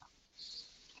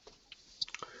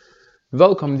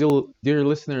Welcome, dear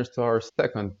listeners, to our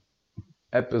second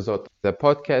episode of the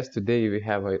podcast. Today we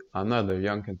have another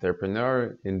young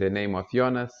entrepreneur in the name of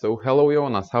Jonas. So, hello,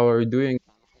 Jonas. How are you doing?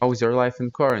 How's your life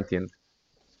in quarantine?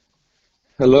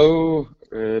 Hello,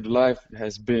 hello,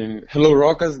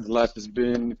 Rockers. The life has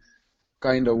been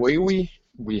kind of wavy.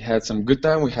 We had some good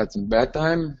time, we had some bad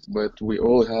time, but we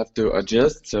all have to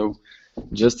adjust. So,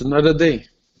 just another day.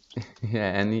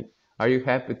 Yeah, and are you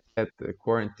happy that the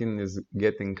quarantine is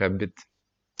getting a bit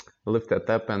lifted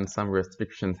up and some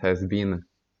restrictions has been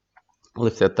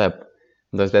lifted up?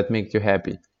 Does that make you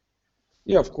happy?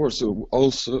 Yeah, of course. So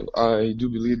also, I do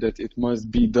believe that it must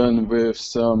be done with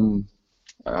some,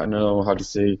 I don't know how to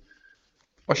say,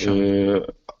 Awesome. uh,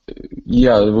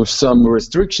 yeah, with some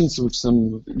restrictions, with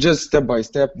some just step by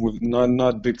step, with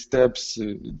not big steps,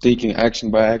 taking action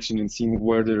by action and seeing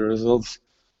where the results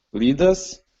lead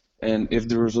us and if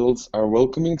the results are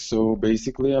welcoming. So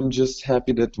basically, I'm just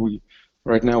happy that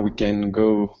right now we can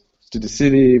go to the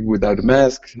city without a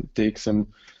mask, take some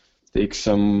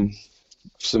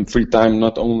free time,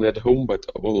 not only at home but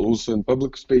also in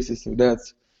public spaces. So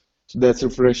that's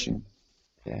refreshing.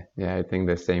 Yeah, I think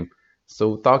the same.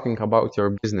 So, talking about your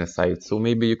business side, so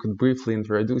maybe you could briefly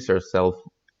introduce yourself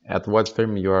at what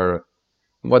firm you are,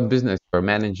 what business you are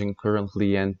managing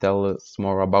currently, and tell us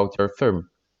more about your firm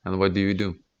and what do you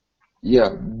do? Yeah,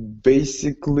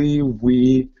 basically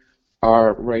we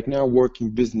are right now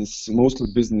working business, mostly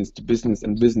business to business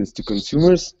and business to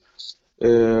consumers.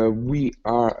 We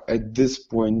are at this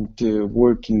point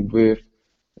working with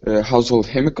household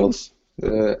chemicals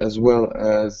as well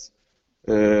as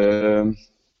um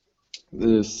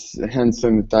this hand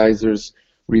sanitizers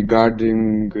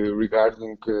regarding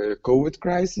COVID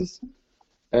crisis.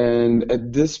 And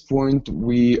at this point,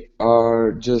 we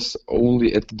are just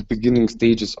only at the beginning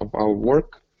stages of our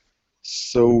work.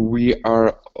 So we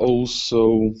are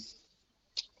also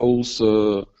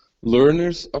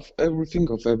learners of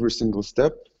everything, of every single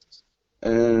step.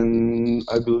 And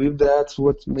I believe that's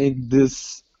what makes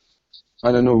this,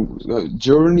 I don't know,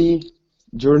 journey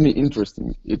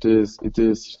interesting. It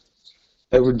is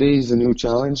every day is a new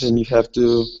challenge, and you have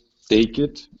to take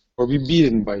it or be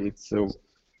beaten by it. So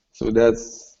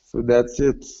that's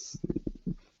it.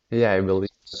 Yeah, I believe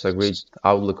that's a great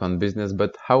outlook on business,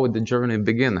 but how did the journey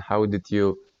begin? How did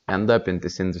you end up in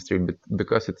this industry?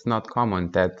 Because it's not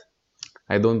common that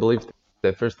I don't believe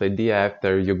the first idea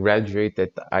after you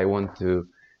graduated, I want to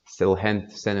sell hand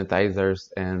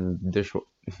sanitizers and dish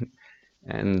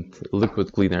and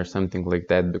liquid cleaner, something like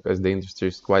that, because the industry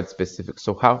is quite specific.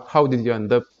 So how did you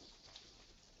end up?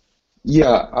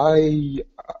 Yeah, I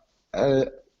uh,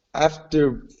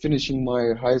 after finishing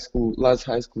my last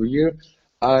high school year,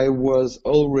 I was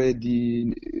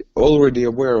already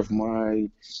aware of my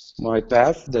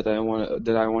path that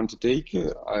I want to take.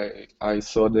 I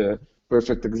saw the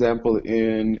perfect example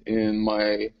in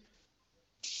my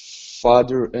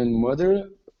father and mother.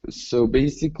 So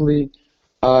basically,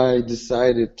 I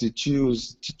decided to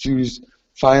choose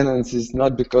finances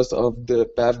not because of the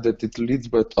path that it leads,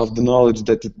 but of the knowledge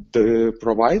that it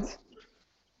provides.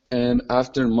 And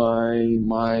after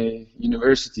my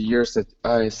university years at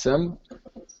ISM,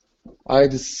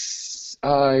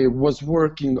 I was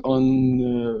working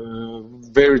on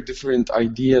very different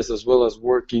ideas as well as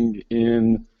working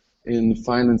in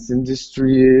finance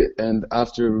industry. And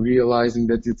after realizing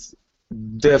that it's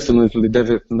definitely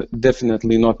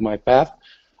not my path,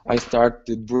 I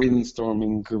started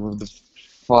brainstorming with the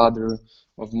father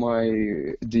of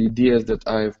the ideas that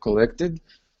I've collected.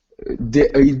 The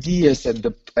ideas at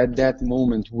that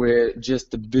moment were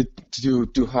just a bit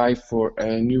too high for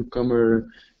a newcomer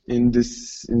in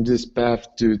this path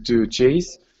to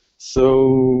chase.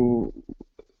 So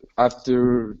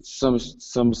after some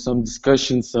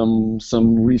discussion, some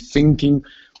rethinking,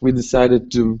 we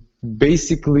decided to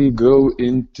basically go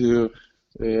into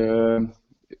uh,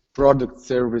 product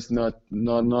service, not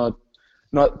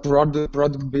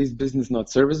product based business, not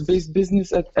service based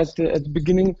business at the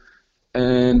beginning.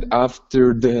 And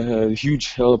after the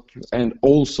huge help, and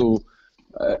also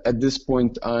at this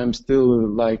point, I'm still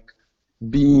like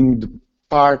being the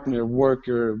partner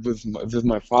worker with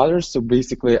my father. So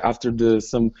basically, after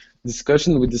some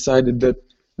discussion, we decided that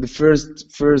the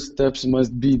first steps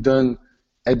must be done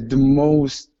at the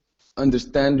most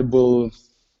understandable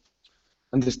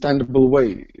understandable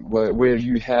way, where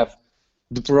you have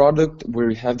the product, where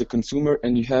you have the consumer,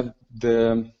 and you have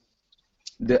the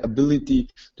ability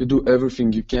to do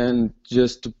everything you can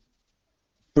just to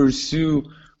pursue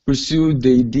pursue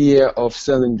the idea of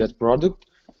selling that product.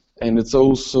 And it's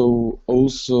also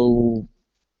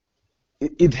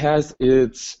it has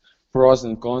its pros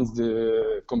and cons,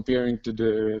 the comparing to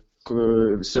the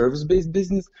service-based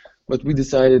business, but we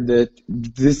decided that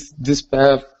this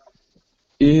path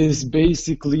is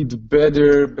basically the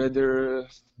better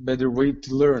way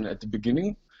to learn at the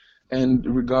beginning. And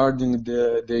regarding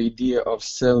the idea of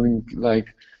selling, like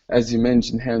as you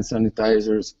mentioned, hand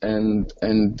sanitizers and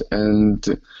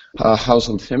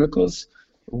household chemicals,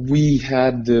 we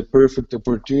had the perfect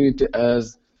opportunity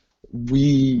as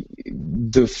one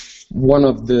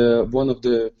of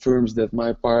the firms that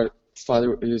my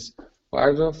father is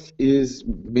part of is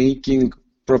making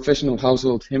professional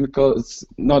household chemicals,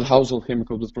 not household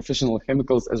chemicals, but professional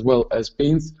chemicals as well as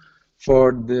paints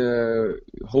for the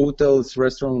hotels,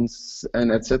 restaurants,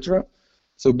 and etc.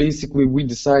 So basically, we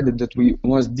decided that we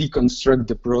must deconstruct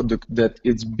the product that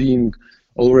it's being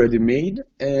already made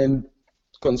and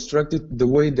construct it the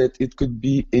way that it could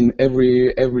be in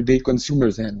every everyday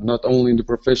consumer's hand, not only in the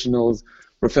professional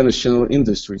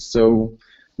industry. So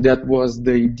that was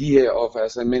the idea of,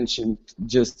 as I mentioned,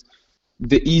 just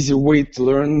the easier way to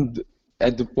learn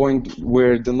at the point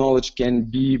where the knowledge can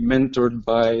be mentored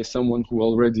by someone who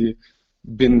already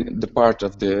been the part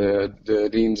of the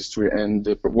industry and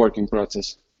the working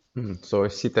process. So I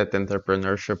see that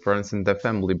entrepreneurship runs in the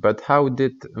family, but how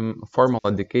did formal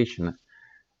education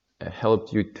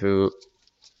help you to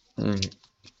mm,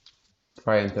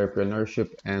 try entrepreneurship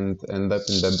and end up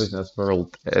in the business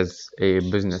world as a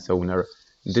business owner?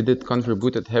 Did it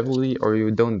contribute heavily, or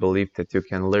you don't believe that you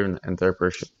can learn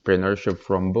entrepreneurship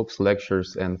from books,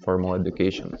 lectures, and formal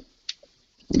education?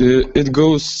 It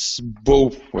goes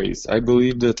both ways. I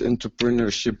believe that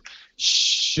entrepreneurship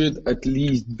should at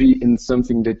least be in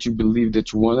something that you believe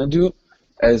that you want to do,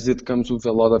 as it comes with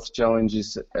a lot of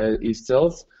challenges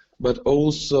itself. But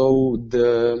also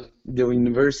the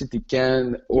university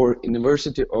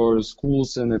or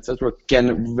schools and etc.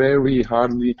 can very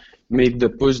hardly make the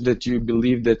push that you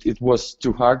believe that it was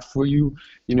too hard for you.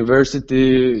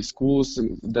 University schools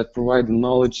that provide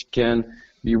knowledge can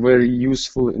be very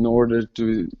useful in order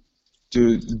to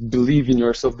believe in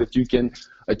yourself that you can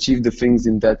achieve the things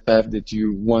in that path that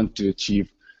you want to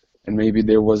achieve. And maybe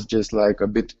there was just like a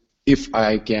bit, if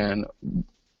I can,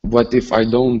 what if I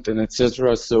don't, and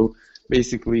etc. So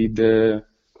basically the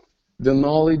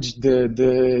knowledge, the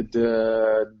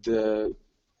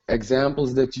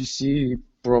examples that you see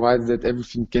provides that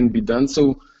everything can be done.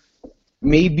 So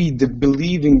maybe the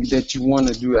believing that you want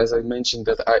to do, as I mentioned,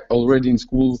 that I already in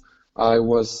school I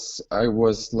was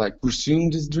like pursuing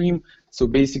this dream. So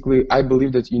basically, I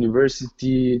believe that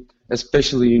university,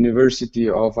 especially University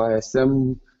of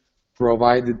ISM,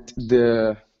 provided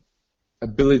the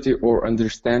ability or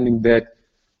understanding that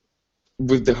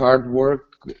with the hard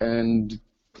work and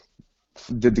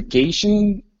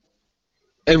dedication,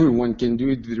 everyone can do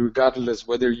it, regardless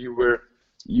whether you were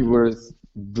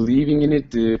believing in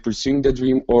it, pursuing the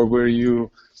dream, or were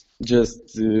you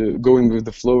just going with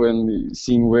the flow and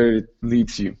seeing where it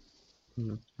leads you.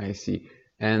 I see.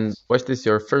 And was this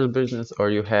your first business,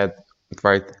 or you had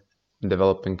tried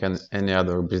developing any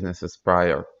other businesses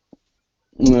prior?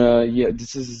 Yeah,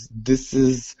 this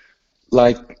is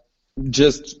like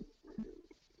just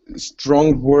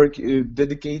strong work,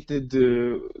 dedicated,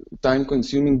 time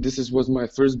consuming. This was my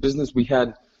first business. We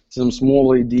had some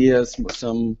small ideas,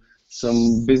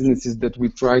 some businesses that we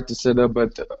tried to set up,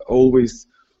 but always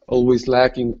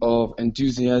lacking of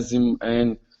enthusiasm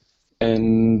and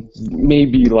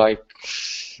maybe like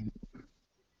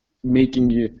making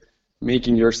you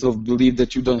making yourself believe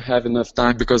that you don't have enough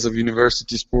time because of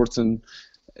university sports and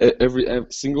every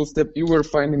single step you were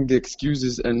finding the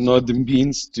excuses and not the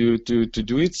means to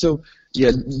do it. So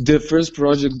yeah, the first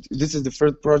project, this is the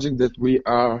first project that we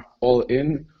are all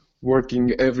in,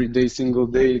 working every day, single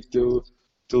day till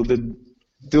the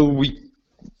till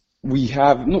we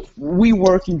have no we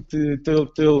working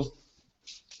till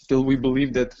we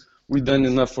believe that we done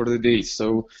enough for the day.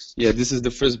 So yeah, this is the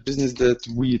first business that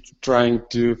we trying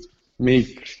to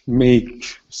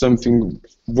make something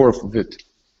worth of it.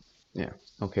 Yeah,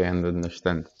 okay, and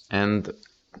understand. And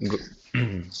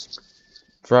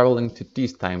traveling to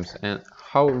these times, and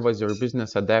how was your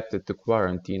business adapted to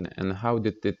quarantine, and how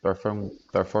did it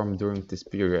perform during this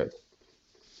period?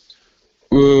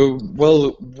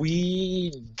 Well,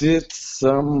 we did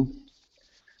some,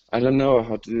 I don't know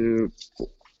how to,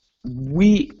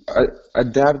 we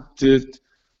adapted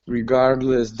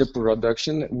regardless the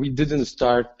production. We didn't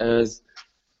start as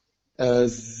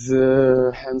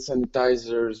hand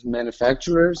sanitizers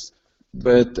manufacturers,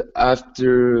 but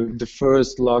after the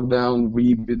first lockdown,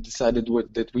 we decided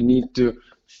that we need to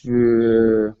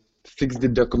fix the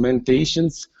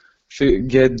documentations,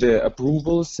 get the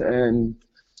approvals, and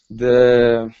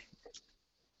the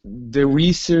the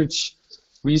research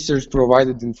Research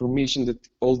provided information that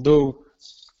although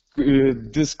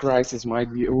this crisis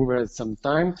might be over at some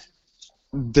time,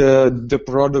 the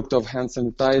product of hand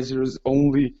sanitizers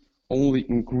only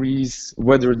increase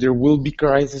whether there will be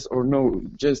crisis or no,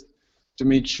 just to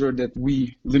make sure that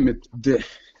we limit the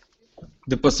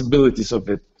possibilities of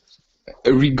it.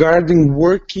 Regarding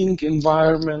working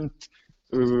environment,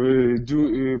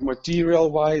 material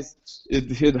wise, it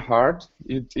hit hard.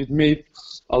 It made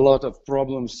a lot of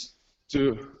problems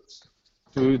to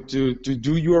to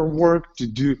do your work, to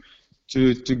get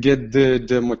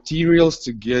the materials,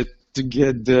 to get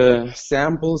the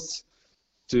samples,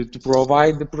 to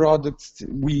provide the products.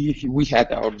 We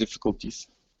had our difficulties.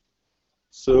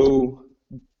 So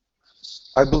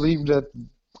I believe that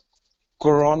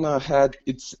Corona had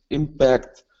its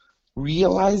impact,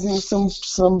 realizing some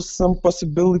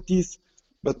possibilities,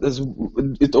 but as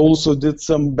it also did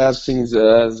some bad things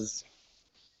as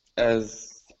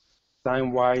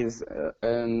time wise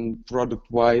and product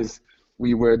wise,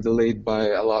 we were delayed by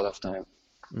a lot of time.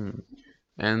 Mm.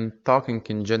 And talking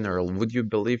in general, would you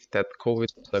believe that COVID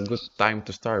is a good time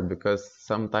to start? Because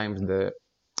sometimes the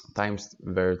times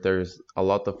where there's a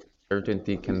lot of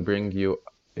uncertainty can bring you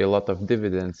a lot of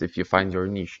dividends if you find your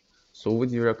niche. So would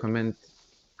you recommend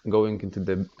going into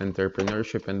the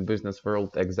entrepreneurship and business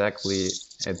world exactly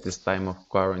at this time of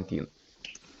quarantine?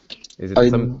 Is it I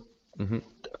some? Mhm.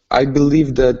 I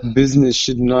believe that business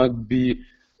should not be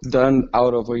done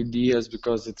out of ideas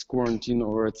because it's quarantine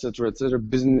or etc. etc.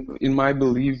 Business, in my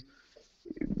believing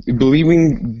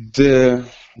the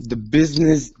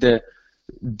business, the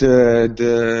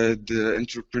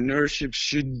entrepreneurship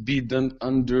should be done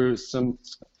under some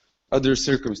other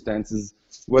circumstances.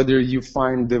 Whether you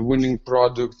find the winning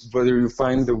product, whether you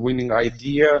find the winning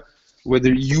idea,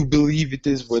 whether you believe it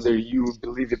is, whether you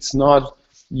believe it's not,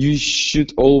 you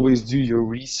should always do your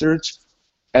research.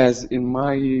 As in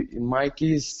my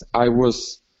case, I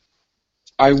was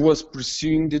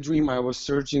pursuing the dream. I was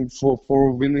searching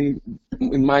for winning,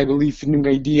 in my belief, winning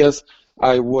ideas.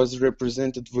 I was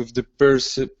represented with the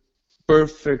perfect,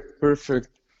 perfect,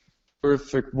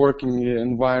 perfect working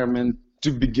environment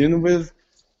to begin with,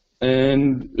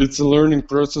 and it's a learning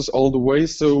process all the way.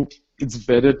 So it's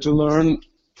better to learn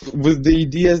with the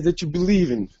ideas that you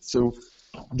believe in. So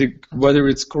whether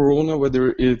it's Corona,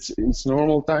 whether it's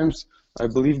normal times, I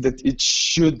believe that it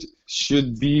should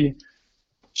be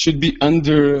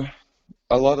under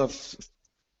a lot of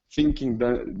thinking.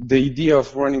 The idea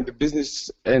of running the business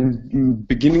and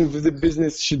beginning with the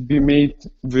business should be made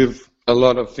with a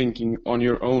lot of thinking on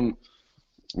your own,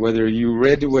 whether you're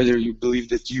ready, whether you believe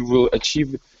that you will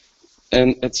achieve,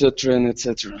 and etc. and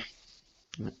etc.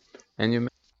 And you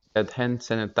mentioned that hand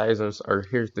sanitizers are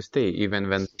here to stay even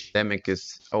when the pandemic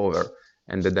is over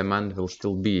and the demand will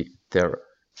still be there.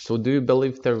 So do you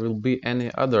believe there will be any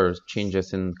other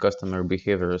changes in customer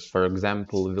behaviors? For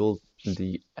example, will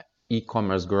the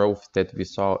e-commerce growth that we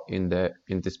saw in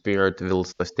this period will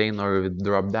sustain or will it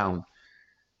drop down?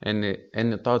 Any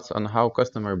thoughts on how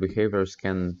customer behaviors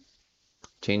can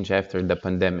change after the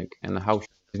pandemic and how should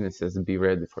businesses be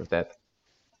ready for that?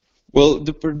 Well,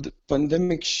 the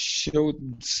pandemic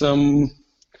showed some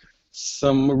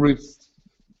some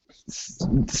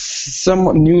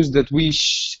news that we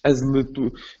as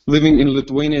living in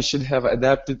Lithuania should have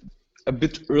adapted a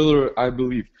bit earlier, I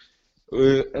believe.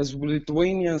 As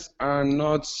Lithuanians are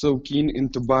not so keen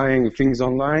into buying things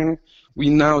online, we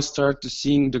now start to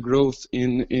seeing the growth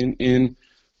in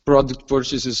product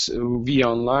purchases via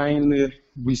online.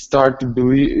 We start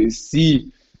to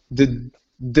see that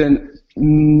then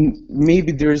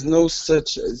maybe there is no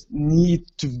such need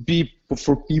to be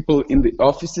for people in the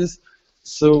offices.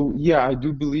 So yeah, I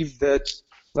do believe that,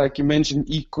 like you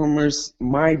mentioned, e-commerce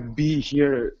might be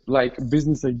here like a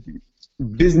business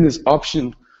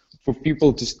option for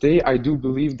people to stay. I do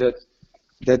believe that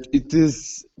it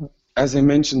is, as I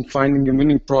mentioned, finding a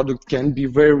winning product can be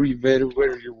very, very,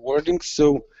 very rewarding.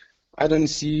 So I don't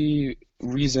see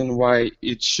reason why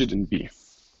it shouldn't be.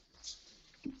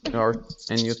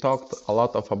 And you talked a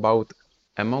lot of about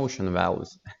emotion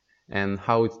values and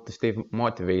how to stay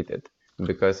motivated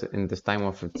because in this time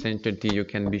of uncertainty you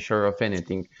can be sure of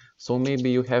anything. So maybe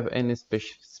you have any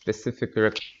specific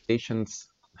recommendations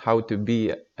how to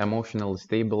be emotionally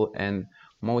stable and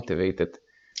motivated.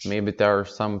 Maybe there are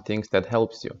some things that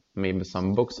helps you, maybe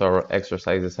some books or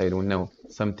exercises, I don't know,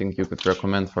 something you could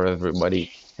recommend for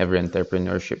everybody, every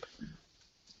entrepreneurship.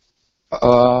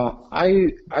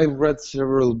 I read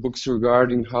several books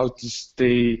regarding how to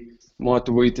stay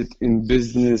motivated in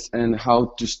business and how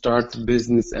to start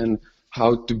business and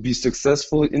how to be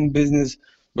successful in business.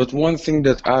 But one thing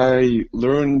that I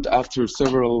learned after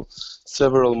several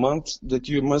months, that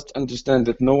you must understand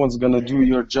that no one's gonna do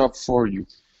your job for you.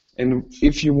 And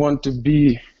if you want to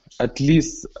be at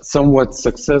least somewhat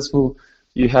successful,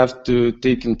 you have to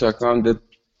take into account that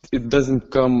it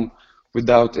doesn't come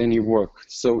without any work.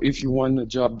 So if you want a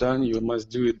job done, you must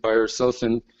do it by yourself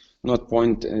and not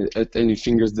point at any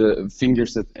fingers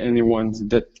at anyone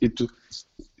that it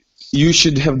you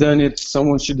should have done it,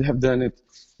 someone should have done it.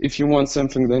 If you want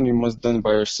something, then you must done it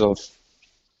by yourself.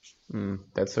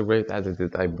 That's a great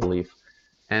attitude, I believe.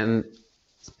 And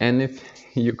and if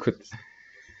you could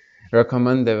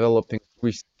recommend developing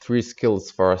three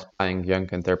skills for aspiring young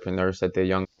entrepreneurs at a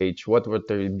young age, what would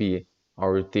they be?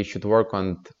 Or they should work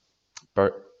on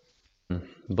per-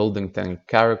 building their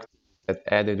character, that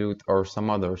attitude, or some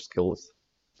other skills.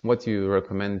 What do you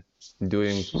recommend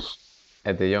doing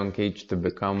at a young age to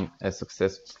become as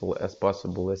successful as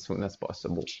possible as soon as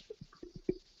possible?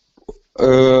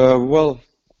 Well,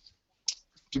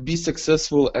 to be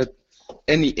successful at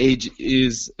any age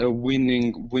is a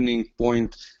winning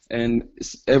point, and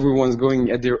everyone's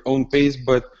going at their own pace.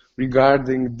 But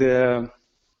regarding the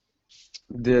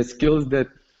skills that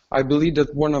I believe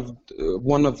that one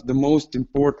of the most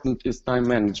important is time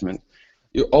management.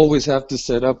 You always have to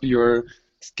set up your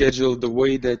schedule the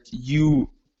way that you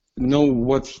know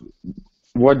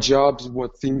what jobs,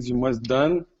 what things you must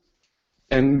done,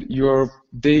 and your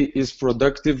day is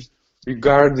productive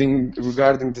regarding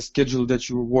the schedule that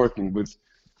you're working with.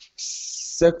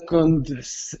 Second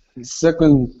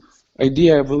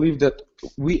idea, I believe that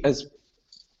we as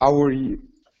our,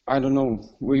 I don't know,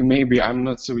 we maybe I'm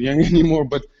not so young anymore,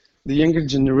 but the younger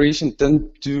generation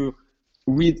tend to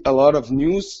read a lot of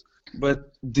news,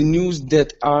 but the news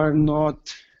that are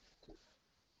not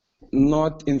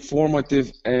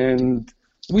informative, and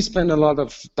we spend a lot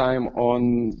of time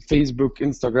on Facebook,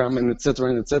 Instagram, and etc.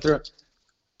 and etc.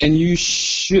 And you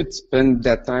should spend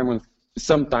that time on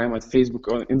some time at Facebook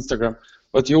or Instagram,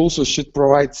 but you also should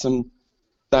provide some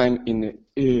time in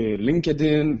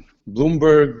LinkedIn,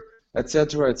 Bloomberg,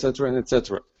 etc., etc., and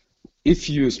etc. If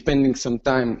you're spending some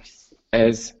time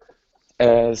as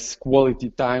as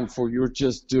quality time for you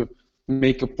just to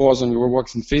make a pause on your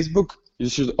works in Facebook, you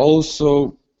should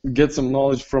also get some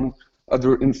knowledge from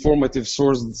other informative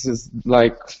sources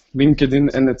like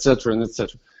LinkedIn and etc. and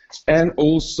etc. And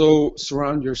also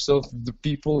surround yourself with the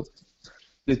people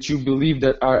that you believe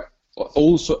that are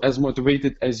also as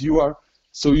motivated as you are.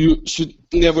 So you should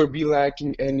never be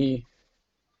lacking any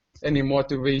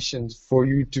motivation for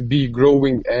you to be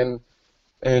growing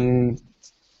and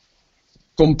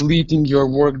completing your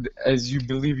work as you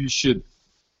believe you should.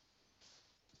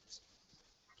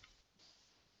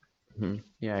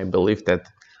 Yeah, I believe that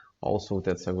also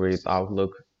that's a great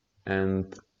outlook.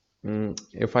 And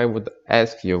if I would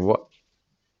ask you, what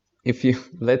if you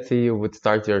let's say you would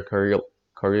start your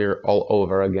career all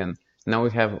over again? Now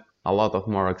you have a lot of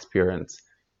more experience.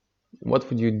 What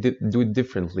would you do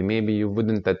differently? Maybe you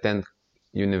wouldn't attend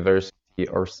university,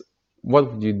 or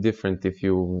what would you different if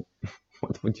you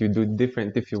what would you do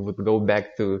different if you would go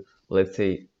back to, let's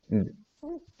say,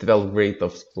 12th grade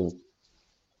of school?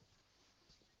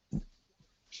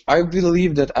 I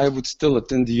believe that I would still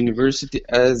attend the university,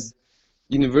 as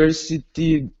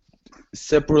university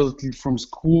separately from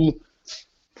school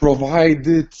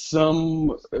provided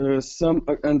some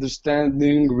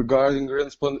understanding regarding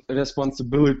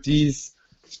responsibilities,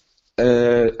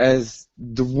 as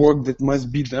the work that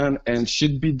must be done and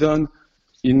should be done.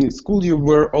 In school, you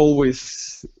were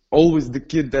always the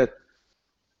kid that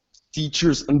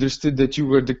teachers understood that you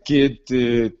were the kid,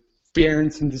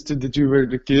 parents understood that you were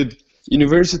the kid.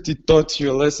 University taught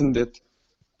you a lesson that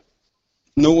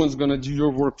no one's gonna do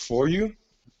your work for you,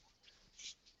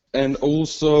 and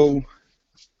also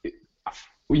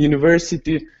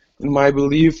university, in my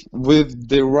belief, with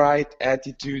the right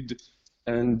attitude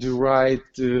and the right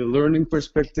learning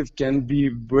perspective, can be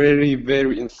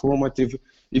very informative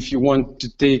if you want to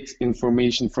take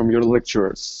information from your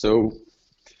lecturers. So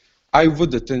I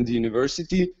would attend the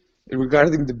university.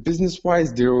 Regarding the business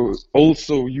wise, there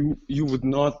also you would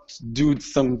not do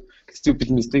some stupid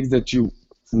mistakes that you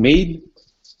made,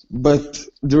 but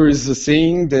there is a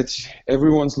saying that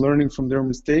everyone's learning from their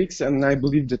mistakes, and I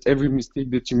believe that every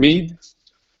mistake that you made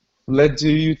led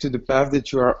you to the path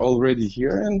that you are already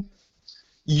here, and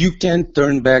you can't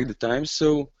turn back the time.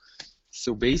 So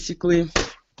basically,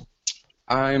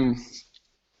 I'm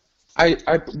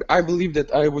I believe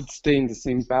that I would stay in the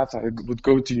same path. I would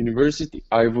go to university.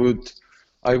 I would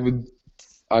I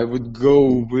would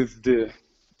go with the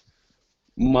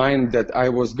mind that I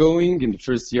was going. In the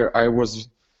first year,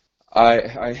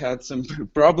 I had some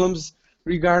problems,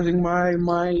 regarding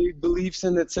my beliefs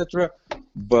and etc.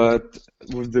 But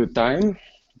with the time,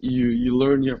 you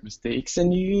learn your mistakes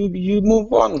and you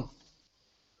move on.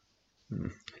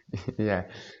 Yeah,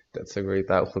 that's a great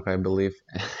outlook, I believe.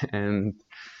 And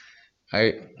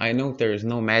I know there is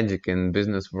no magic in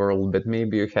business world, but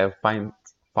maybe you have found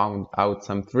out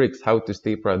some tricks how to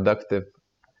stay productive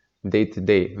day to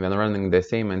day when running the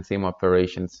same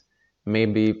operations.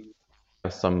 Maybe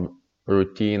some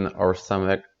routine or some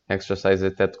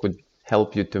exercises that could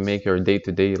help you to make your day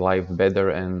to day life better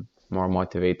and more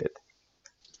motivated.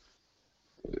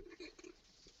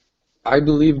 I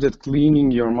believe that cleaning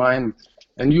your mind,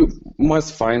 and you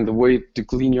must find a way to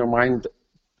clean your mind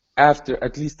after,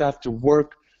 at least after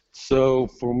work. So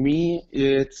for me,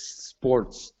 it's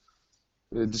sports.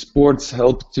 The sports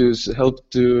help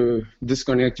to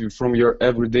disconnect you from your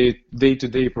everyday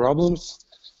day-to-day problems.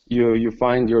 You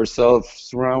find yourself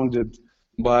surrounded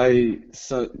by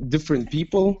different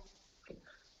people,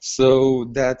 so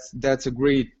that's a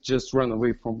great just run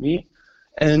away from me.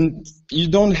 And you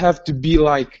don't have to be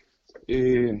like,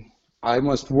 uh, I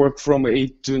must work from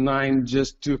 8 to 9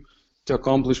 just to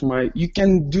accomplish my. You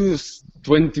can do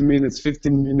 20 minutes,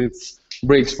 15 minutes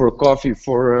breaks for coffee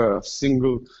for a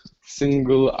single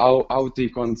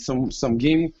outtake on some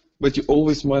game, but you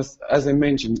always must, as I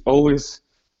mentioned, always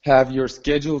have your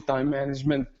schedule, time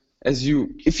management. As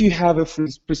you, if you have a free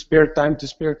spare time to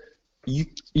spare,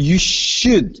 you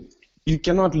should. You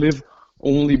cannot live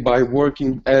only by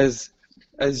working, as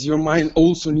your mind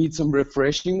also needs some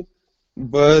refreshing.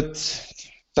 But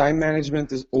time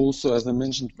management is also, as I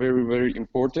mentioned, very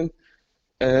important,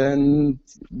 and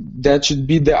that should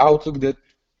be the outlook. That,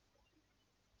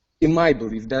 in my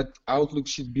belief, that outlook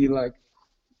should be like,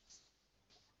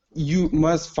 you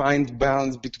must find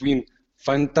balance between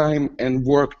fun time and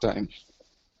work time.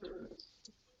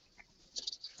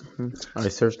 I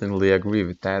certainly agree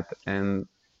with that. And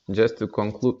just to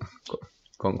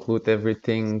conclude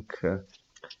everything,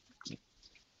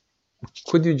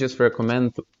 could you just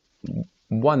recommend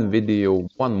one video,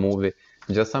 one movie,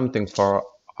 just something for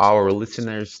our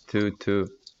listeners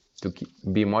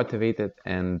be motivated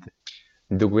and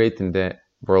do great in the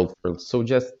world. So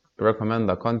just recommend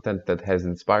a content that has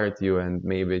inspired you and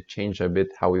maybe change a bit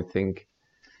how you think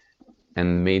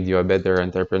and made you a better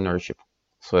entrepreneurship,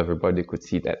 so everybody could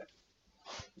see that.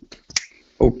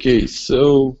 Okay,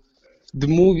 so the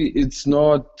movie, it's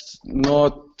not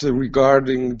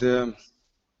regarding the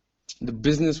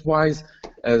business wise.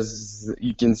 As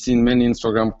you can see in many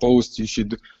Instagram posts, you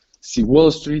should see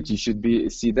Wall Street, you should be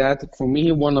see that. For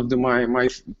me, one of my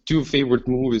two favorite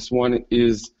movies, one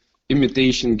is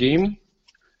Imitation Game,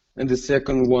 and the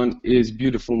second one is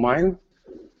Beautiful Mind.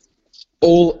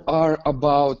 All are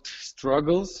about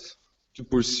struggles to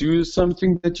pursue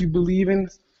something that you believe in,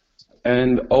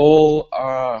 and all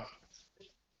are,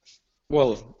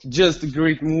 well, just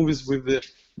great movies with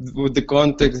the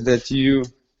context that you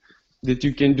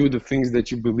can do the things that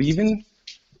you believe in.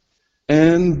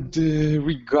 And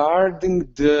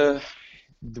regarding the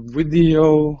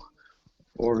video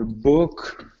or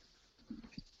book,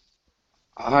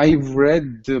 I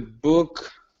read the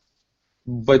book,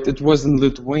 but it was in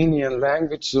Lithuanian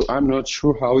language, so I'm not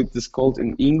sure how it is called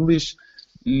in English.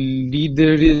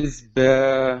 Lyderis be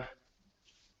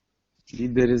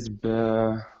Lyderis be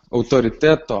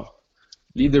autoriteto.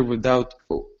 Leader without.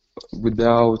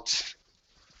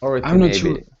 Authority, I'm not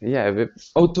sure. maybe. Yeah,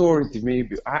 Authority,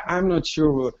 maybe. I'm not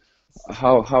sure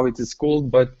how it is called,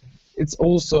 but it's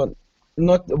also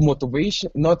not a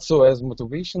motivation, not so as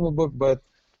motivational book, but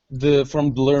the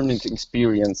from the learning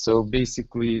experience. So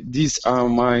basically, these are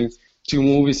my two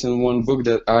movies and one book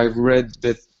that I've read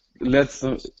left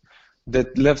some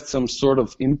that left some sort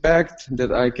of impact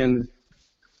that I can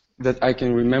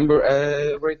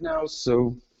remember right now.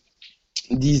 So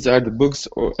these are the books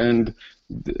and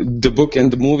the book and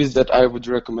the movies that I would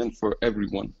recommend for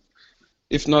everyone.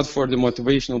 If not for the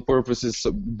motivational purposes,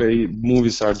 so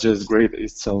movies are just great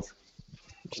itself.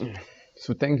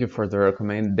 so thank you for the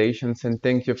recommendations and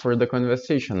thank you for the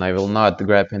conversation. I will not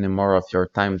grab any more of your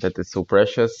time that is so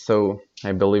precious. So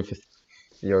I believe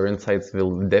your insights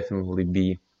will definitely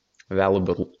be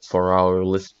valuable for our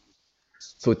listeners.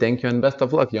 So thank you and best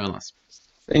of luck, Jonas.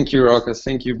 Thank you, Rokas.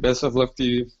 Thank you. Best of luck to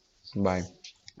you. Bye.